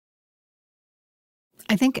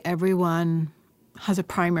I think everyone has a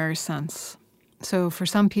primary sense. So for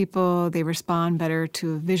some people, they respond better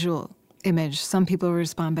to a visual image. Some people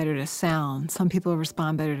respond better to sound. Some people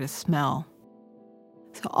respond better to smell.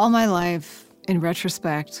 So all my life, in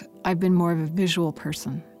retrospect, I've been more of a visual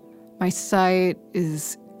person. My sight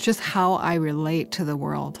is just how I relate to the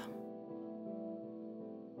world.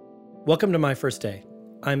 Welcome to My First Day.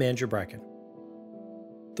 I'm Andrew Bracken.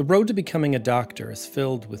 The road to becoming a doctor is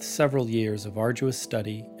filled with several years of arduous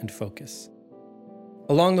study and focus.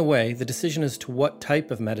 Along the way, the decision as to what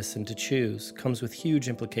type of medicine to choose comes with huge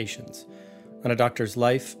implications on a doctor's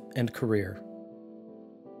life and career.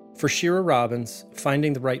 For Shira Robbins,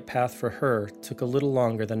 finding the right path for her took a little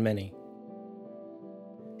longer than many.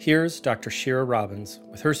 Here's Dr. Shira Robbins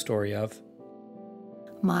with her story of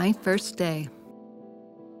My first day.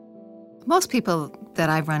 Most people that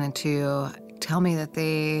I've run into tell me that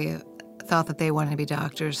they thought that they wanted to be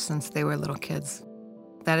doctors since they were little kids.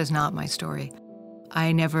 That is not my story.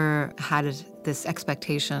 I never had this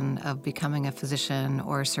expectation of becoming a physician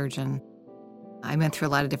or a surgeon. I went through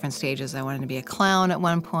a lot of different stages. I wanted to be a clown at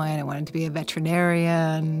one point. I wanted to be a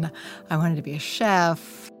veterinarian. I wanted to be a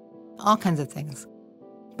chef, all kinds of things,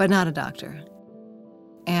 but not a doctor.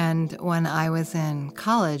 And when I was in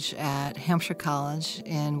college at Hampshire College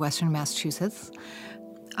in Western Massachusetts,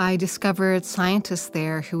 I discovered scientists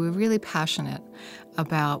there who were really passionate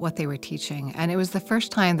about what they were teaching. And it was the first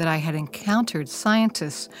time that I had encountered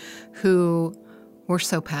scientists who were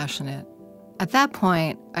so passionate. At that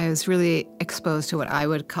point, I was really exposed to what I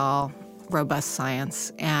would call robust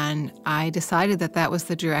science, and I decided that that was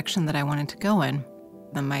the direction that I wanted to go in.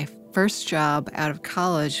 And my first job out of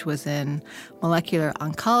college was in molecular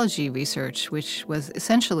oncology research, which was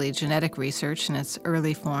essentially genetic research in its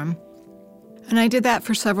early form. And I did that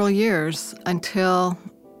for several years until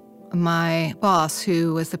my boss,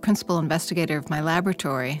 who was the principal investigator of my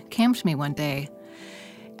laboratory, came to me one day,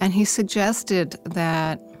 and he suggested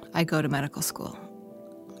that I go to medical school.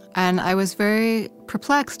 And I was very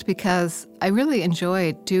perplexed because I really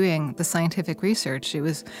enjoyed doing the scientific research. It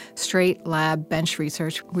was straight lab bench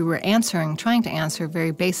research. We were trying to answer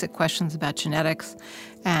very basic questions about genetics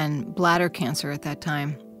and bladder cancer at that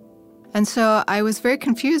time. And so I was very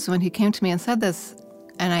confused when he came to me and said this,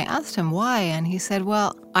 and I asked him why, and he said,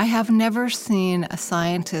 well, I have never seen a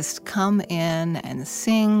scientist come in and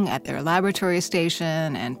sing at their laboratory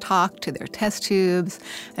station and talk to their test tubes,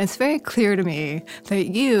 and it's very clear to me that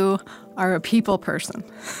you are a people person.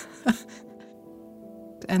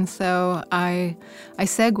 And so I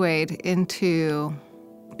segued into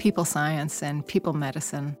people science and people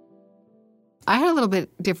medicine. I had a little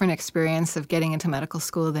bit different experience of getting into medical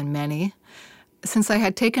school than many. Since I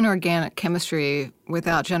had taken organic chemistry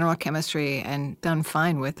without general chemistry and done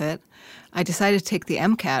fine with it, I decided to take the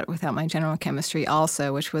MCAT without my general chemistry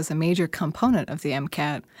also, which was a major component of the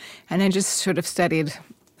MCAT. And I just sort of studied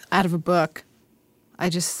out of a book. I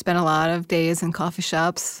just spent a lot of days in coffee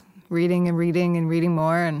shops reading and reading and reading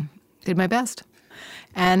more and did my best.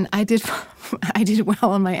 And I did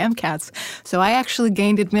well on my MCATs. So I actually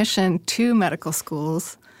gained admission to medical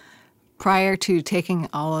schools prior to taking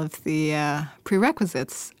all of the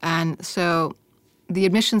prerequisites. And so the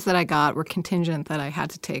admissions that I got were contingent that I had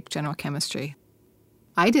to take general chemistry.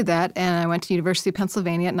 I did that, and I went to University of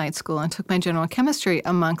Pennsylvania at night school and took my general chemistry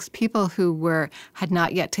amongst people who had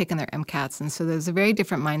not yet taken their MCATs. And so there's a very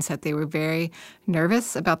different mindset. They were very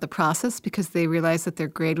nervous about the process because they realized that their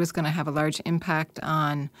grade was going to have a large impact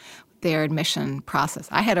on their admission process.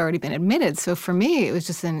 I had already been admitted, so for me, it was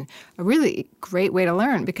just a really great way to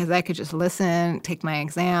learn because I could just listen, take my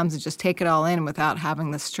exams, and just take it all in without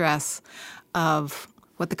having the stress of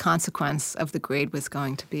what the consequence of the grade was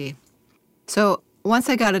going to be. So once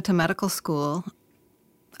I got into medical school,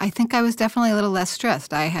 I think I was definitely a little less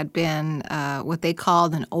stressed. I had been what they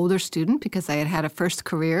called an older student because I had had a first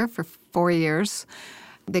career for 4 years.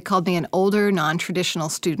 They called me an older, non-traditional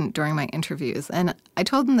student during my interviews. And I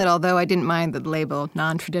told them that although I didn't mind the label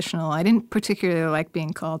non-traditional, I didn't particularly like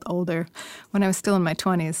being called older when I was still in my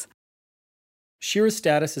 20s. Shira's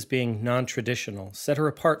status as being non-traditional set her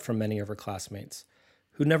apart from many of her classmates,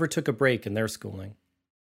 who never took a break in their schooling.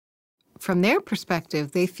 From their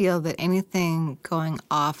perspective, they feel that anything going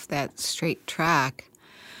off that straight track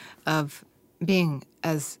of being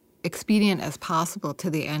as expedient as possible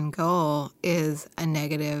to the end goal is a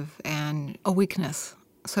negative and a weakness,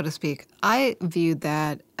 so to speak. I viewed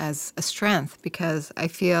that as a strength because I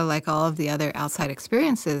feel like all of the other outside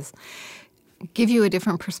experiences give you a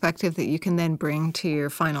different perspective that you can then bring to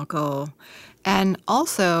your final goal and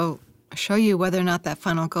also show you whether or not that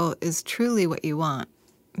final goal is truly what you want.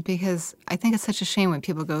 because I think it's such a shame when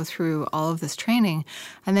people go through all of this training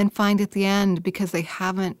and then find at the end, because they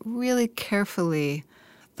haven't really carefully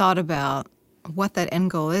thought about what that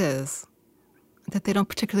end goal is, that they don't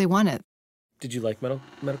particularly want it. Did you like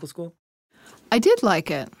medical school? I did like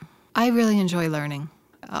it. I really enjoy learning.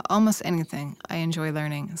 Almost anything I enjoy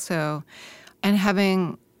learning. So, and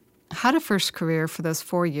having had a first career for those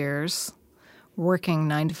 4 years, working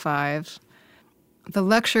 9 to 5, the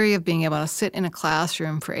luxury of being able to sit in a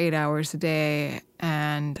classroom for 8 hours a day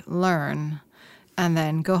and learn, and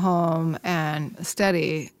then go home and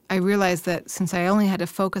study, I realized that since I only had to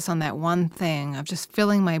focus on that one thing of just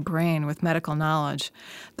filling my brain with medical knowledge,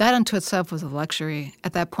 that unto itself was a luxury.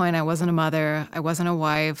 At that point, I wasn't a mother, I wasn't a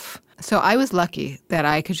wife. So I was lucky that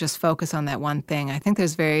I could just focus on that one thing. I think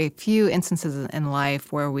there's very few instances in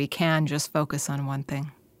life where we can just focus on one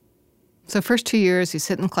thing. So first 2 years, you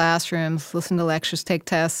sit in classrooms, listen to lectures, take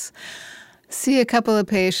tests, see a couple of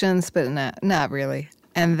patients, but not really.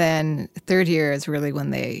 And then third year is really when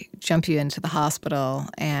they jump you into the hospital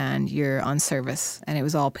and you're on service. And it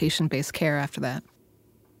was all patient-based care after that.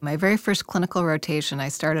 My very first clinical rotation, I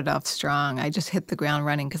started off strong. I just hit the ground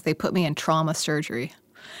running because they put me in trauma surgery.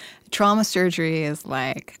 Trauma surgery is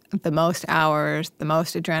like the most hours, the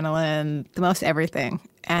most adrenaline, the most everything.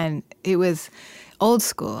 And it was old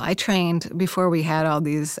school. I trained before we had all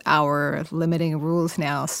these hour limiting rules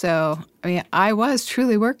now. So, I mean, I was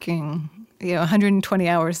truly working, 120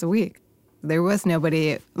 hours a week. There was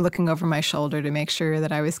nobody looking over my shoulder to make sure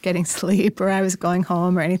that I was getting sleep or I was going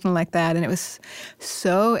home or anything like that. And it was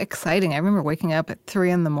so exciting. I remember waking up at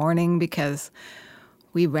 3 a.m. because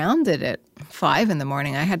we rounded at 5 a.m.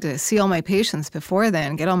 I had to see all my patients before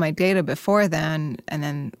then, get all my data before then, and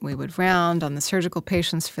then we would round on the surgical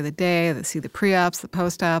patients for the day, see the pre-ops, the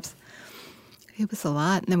post-ops. It was a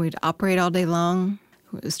lot. And then we'd operate all day long.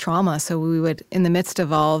 It was trauma. So we would, in the midst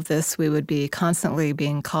of all of this, we would be constantly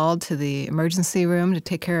being called to the emergency room to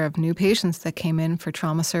take care of new patients that came in for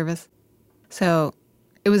trauma service. So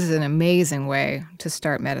it was an amazing way to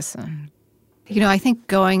start medicine. I think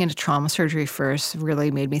going into trauma surgery first really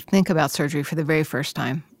made me think about surgery for the very first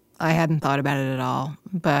time. I hadn't thought about it at all,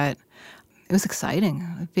 but it was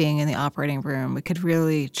exciting being in the operating room. We could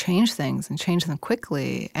really change things and change them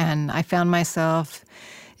quickly. And I found myself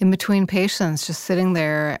in between patients just sitting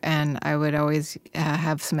there, and I would always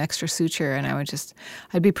have some extra suture, and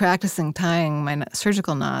I'd be practicing tying my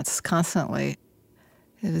surgical knots constantly.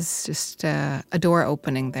 It was just a door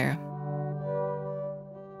opening there.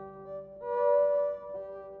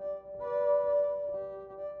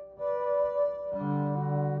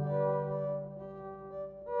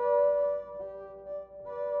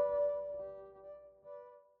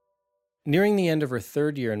 Nearing the end of her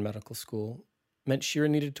third year in medical school meant Shira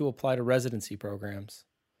needed to apply to residency programs.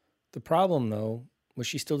 The problem, though, was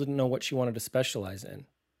she still didn't know what she wanted to specialize in,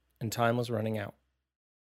 and time was running out.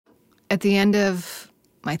 At the end of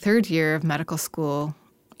my third year of medical school,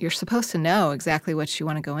 you're supposed to know exactly what you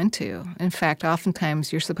want to go into. In fact,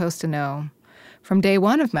 oftentimes you're supposed to know from day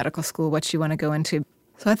one of medical school what you want to go into.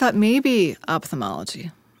 So I thought maybe ophthalmology,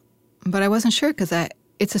 but I wasn't sure because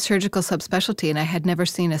it's a surgical subspecialty, and I had never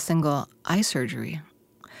seen a single eye surgery.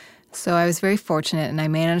 So I was very fortunate, and I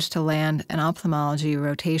managed to land an ophthalmology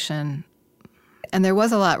rotation. And there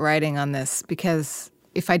was a lot riding on this, because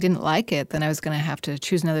if I didn't like it, then I was going to have to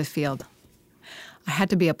choose another field. I had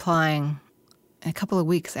to be applying in a couple of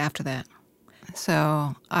weeks after that.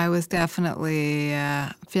 So I was definitely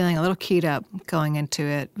feeling a little keyed up going into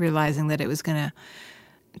it, realizing that it was going to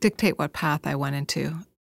dictate what path I went into.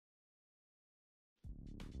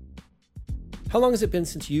 How long has it been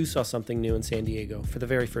since you saw something new in San Diego for the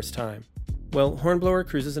very first time? Well, Hornblower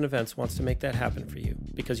Cruises and Events wants to make that happen for you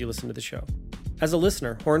because you listen to the show. As a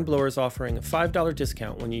listener, Hornblower is offering a $5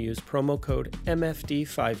 discount when you use promo code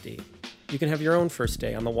MFD5D. You can have your own first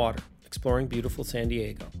day on the water, exploring beautiful San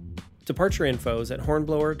Diego. Departure info is at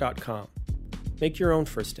hornblower.com. Make your own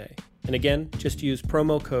first day. And again, just use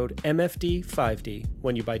promo code MFD5D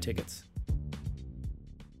when you buy tickets.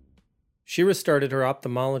 Shira started her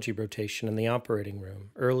ophthalmology rotation in the operating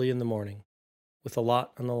room early in the morning, with a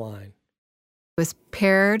lot on the line. I was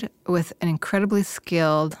paired with an incredibly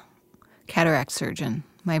skilled cataract surgeon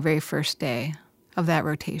my very first day of that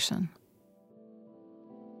rotation.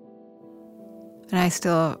 And I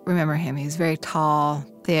still remember him. He was very tall,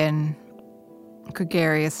 thin,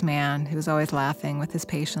 gregarious man who was always laughing with his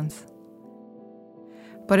patients.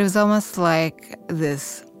 But it was almost like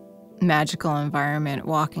this magical environment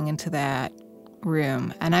walking into that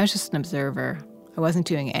room. And I was just an observer. I wasn't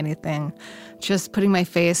doing anything, just putting my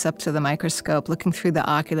face up to the microscope, looking through the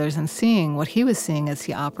oculars and seeing what he was seeing as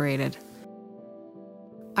he operated.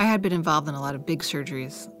 I had been involved in a lot of big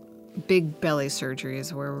surgeries, big belly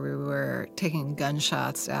surgeries where we were taking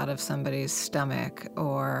gunshots out of somebody's stomach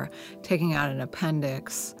or taking out an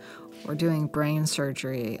appendix or doing brain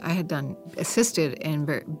surgery. I had assisted in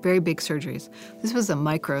very, very big surgeries. This was a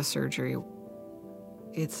microsurgery.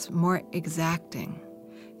 It's more exacting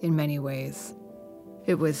in many ways.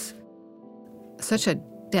 It was such a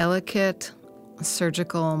delicate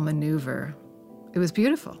surgical maneuver. It was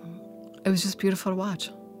beautiful. It was just beautiful to watch.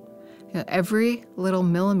 You know, every little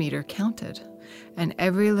millimeter counted, and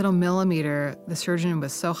every little millimeter, the surgeon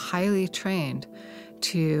was so highly trained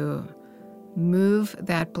to move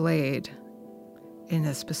that blade in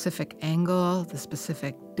a specific angle, the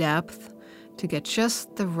specific depth, to get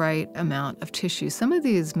just the right amount of tissue. Some of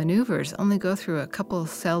these maneuvers only go through a couple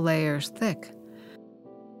cell layers thick.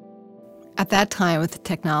 At that time, with the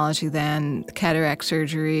technology then, cataract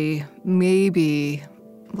surgery maybe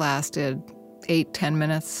lasted 8-10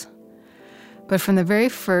 minutes. But from the very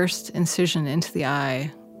first incision into the eye,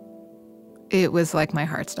 it was like my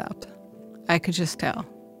heart stopped. I could just tell.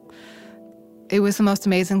 It was the most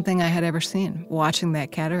amazing thing I had ever seen, watching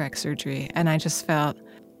that cataract surgery. And I just felt,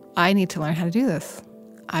 I need to learn how to do this.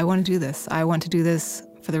 I want to do this. I want to do this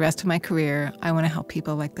for the rest of my career. I want to help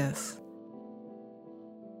people like this.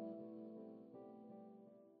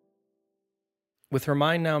 With her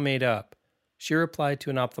mind now made up, she applied to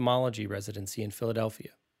an ophthalmology residency in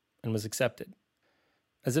Philadelphia and was accepted.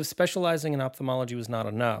 As if specializing in ophthalmology was not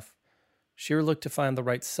enough, Shira looked to find the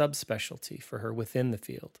right subspecialty for her within the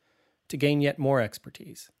field to gain yet more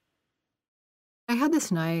expertise. I had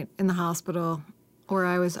this night in the hospital where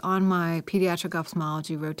I was on my pediatric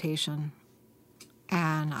ophthalmology rotation,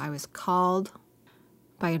 and I was called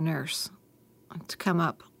by a nurse to come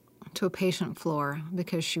up to a patient floor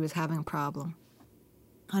because she was having a problem.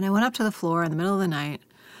 And I went up to the floor in the middle of the night,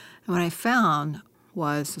 and what I found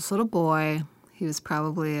was this little boy. He was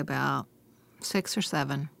probably about 6 or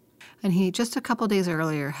 7, and he just a couple days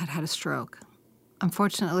earlier had had a stroke.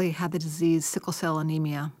 Unfortunately, had the disease sickle cell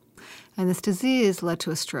anemia, and this disease led to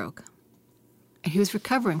a stroke. And he was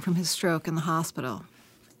recovering from his stroke in the hospital.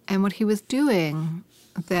 And what he was doing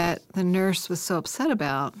that the nurse was so upset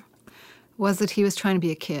about was that he was trying to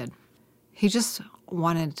be a kid. He just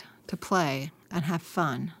wanted to play and have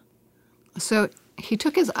fun. So he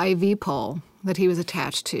took his IV pole that he was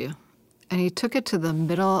attached to, and he took it to the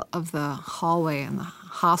middle of the hallway in the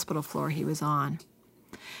hospital floor he was on.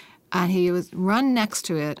 And he would run next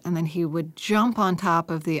to it, and then he would jump on top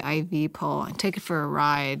of the IV pole and take it for a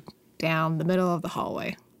ride down the middle of the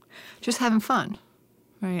hallway, just having fun,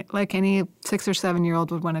 right? Like any 6 or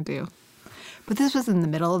 7-year-old would want to do. But this was in the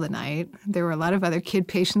middle of the night. There were a lot of other kid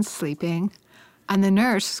patients sleeping, and the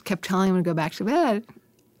nurse kept telling him to go back to bed,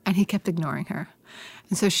 and he kept ignoring her.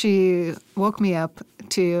 And so she woke me up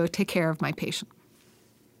to take care of my patient.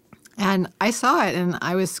 And I saw it, and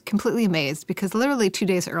I was completely amazed because literally 2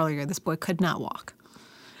 days earlier, this boy could not walk.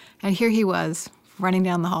 And here he was, running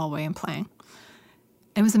down the hallway and playing.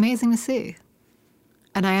 It was amazing to see.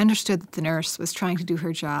 And I understood that the nurse was trying to do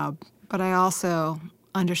her job, but I also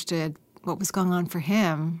understood what was going on for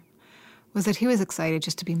him was that he was excited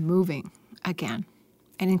just to be moving again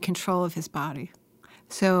and in control of his body.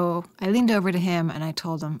 So I leaned over to him and I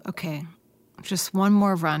told him, okay, just one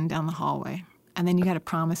more run down the hallway, and then you got to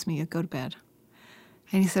promise me you'll go to bed.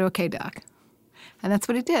 And he said, okay, doc. And that's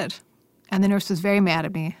what he did. And the nurse was very mad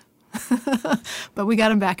at me. But we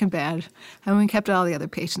got him back in bed, and we kept all the other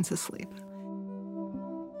patients asleep.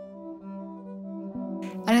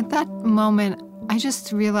 And at that moment, I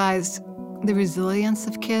just realized the resilience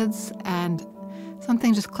of kids, and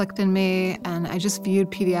something just clicked in me, and I just viewed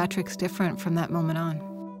pediatrics different from that moment on.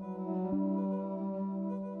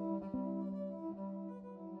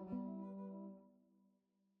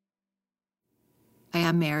 I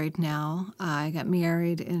am married now. I got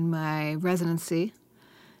married in my residency,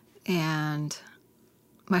 and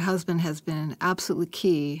my husband has been absolutely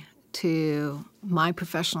key to my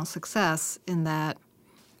professional success in that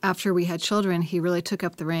after we had children, he really took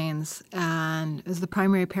up the reins and is the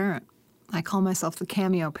primary parent. I call myself the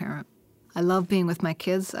cameo parent. I love being with my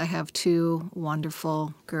kids. I have 2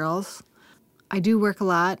 wonderful girls. I do work a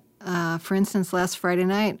lot. For instance, last Friday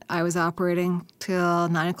night, I was operating till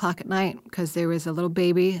 9 o'clock at night because there was a little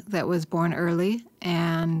baby that was born early,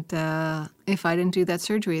 and if I didn't do that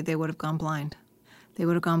surgery, they would have gone blind. They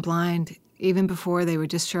would have gone blind even before they were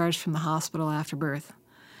discharged from the hospital after birth.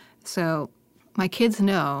 So my kids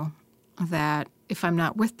know that if I'm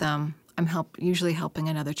not with them, I'm usually helping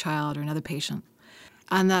another child or another patient.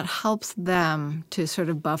 And that helps them to sort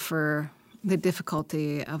of buffer the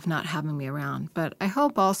difficulty of not having me around. But I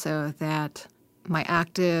hope also that my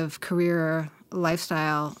active career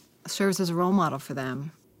lifestyle serves as a role model for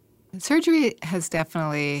them. Surgery has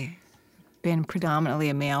definitely been predominantly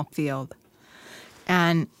a male field.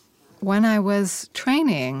 And when I was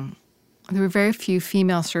training, there were very few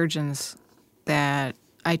female surgeons that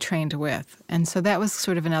I trained with. And so that was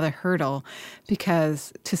sort of another hurdle,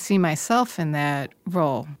 because to see myself in that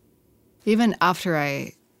role, even after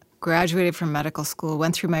I graduated from medical school,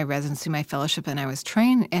 went through my residency, my fellowship, and I was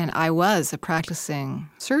trained, and I was a practicing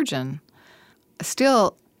surgeon,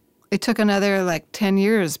 still, it took another 10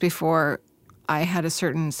 years before I had a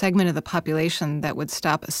certain segment of the population that would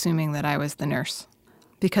stop assuming that I was the nurse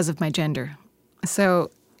because of my gender.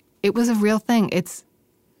 So it was a real thing. It's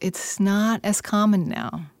not as common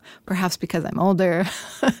now, perhaps because I'm older,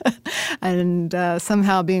 and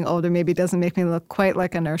somehow being older maybe doesn't make me look quite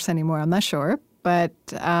like a nurse anymore. I'm not sure, but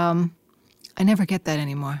I never get that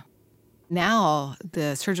anymore. Now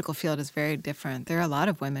the surgical field is very different. There are a lot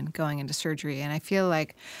of women going into surgery, and I feel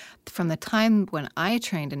like from the time when I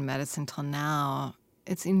trained in medicine till now,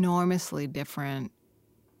 it's enormously different.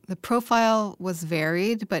 The profile was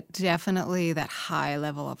varied, but definitely that high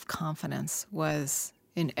level of confidence was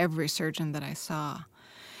in every surgeon that I saw.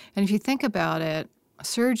 And if you think about it, a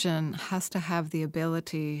surgeon has to have the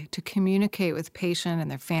ability to communicate with patient and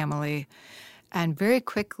their family and very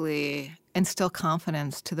quickly instill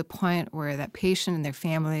confidence to the point where that patient and their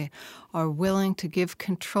family are willing to give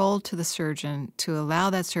control to the surgeon, to allow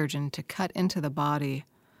that surgeon to cut into the body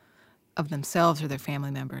of themselves or their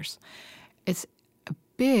family members. It's a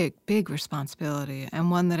big, big responsibility,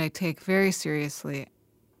 and one that I take very seriously.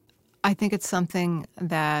 I think it's something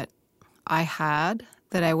that I had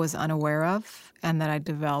that I was unaware of and that I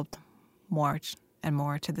developed more and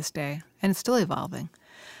more to this day, and it's still evolving.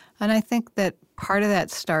 And I think that part of that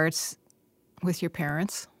starts with your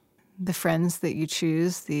parents, the friends that you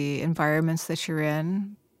choose, the environments that you're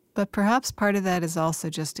in, but perhaps part of that is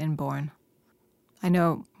also just inborn. I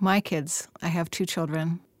know my kids, I have 2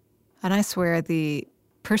 children, and I swear the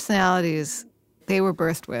personalities they were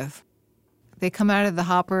birthed with, they come out of the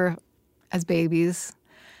hopper as babies,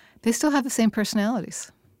 they still have the same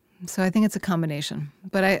personalities. So I think it's a combination.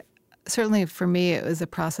 But certainly for me, it was a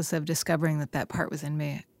process of discovering that that part was in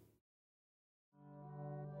me.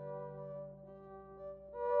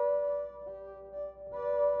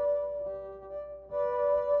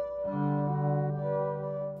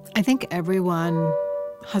 I think everyone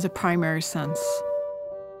has a primary sense.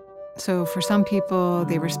 So for some people,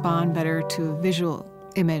 they respond better to a visual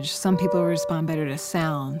image. Some people respond better to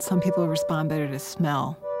sound. Some people respond better to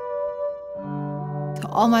smell. So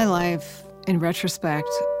all my life, in retrospect,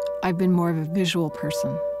 I've been more of a visual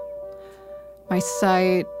person. My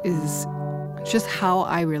sight is just how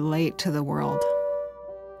I relate to the world.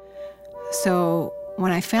 So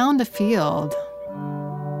when I found a field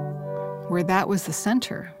where that was the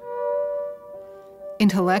center,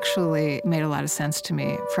 intellectually, it made a lot of sense to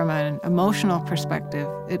me. From an emotional perspective,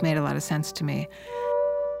 it made a lot of sense to me.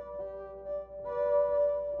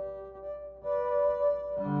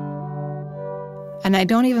 And I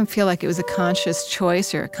don't even feel like it was a conscious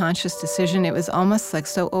choice or a conscious decision. It was almost like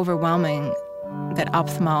so overwhelming that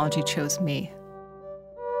ophthalmology chose me.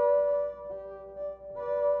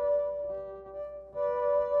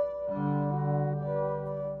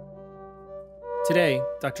 Today,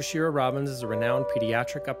 Dr. Shira Robbins is a renowned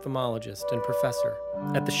pediatric ophthalmologist and professor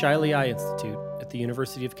at the Shiley Eye Institute at the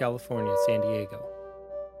University of California, San Diego.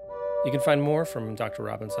 You can find more from Dr.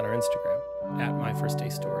 Robbins on our Instagram, at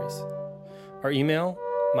MyFirstDayStories. Our email,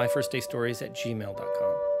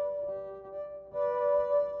 myfirstdaystories@gmail.com.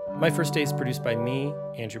 My First Day is produced by me,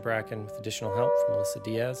 Andrew Bracken, with additional help from Melissa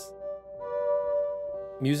Diaz.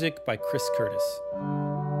 Music by Chris Curtis.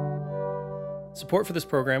 Support for this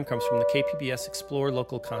program comes from the KPBS Explore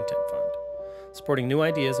Local Content Fund, supporting new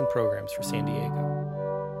ideas and programs for San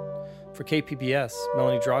Diego. For KPBS,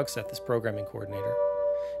 Melanie Drogseth is programming coordinator.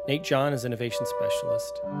 Nate John is innovation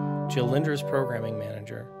specialist. Jill Linder is programming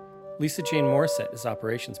manager. Lisa Jane Morissette is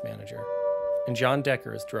operations manager. And John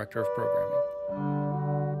Decker is director of programming.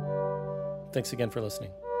 Thanks again for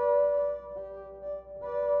listening.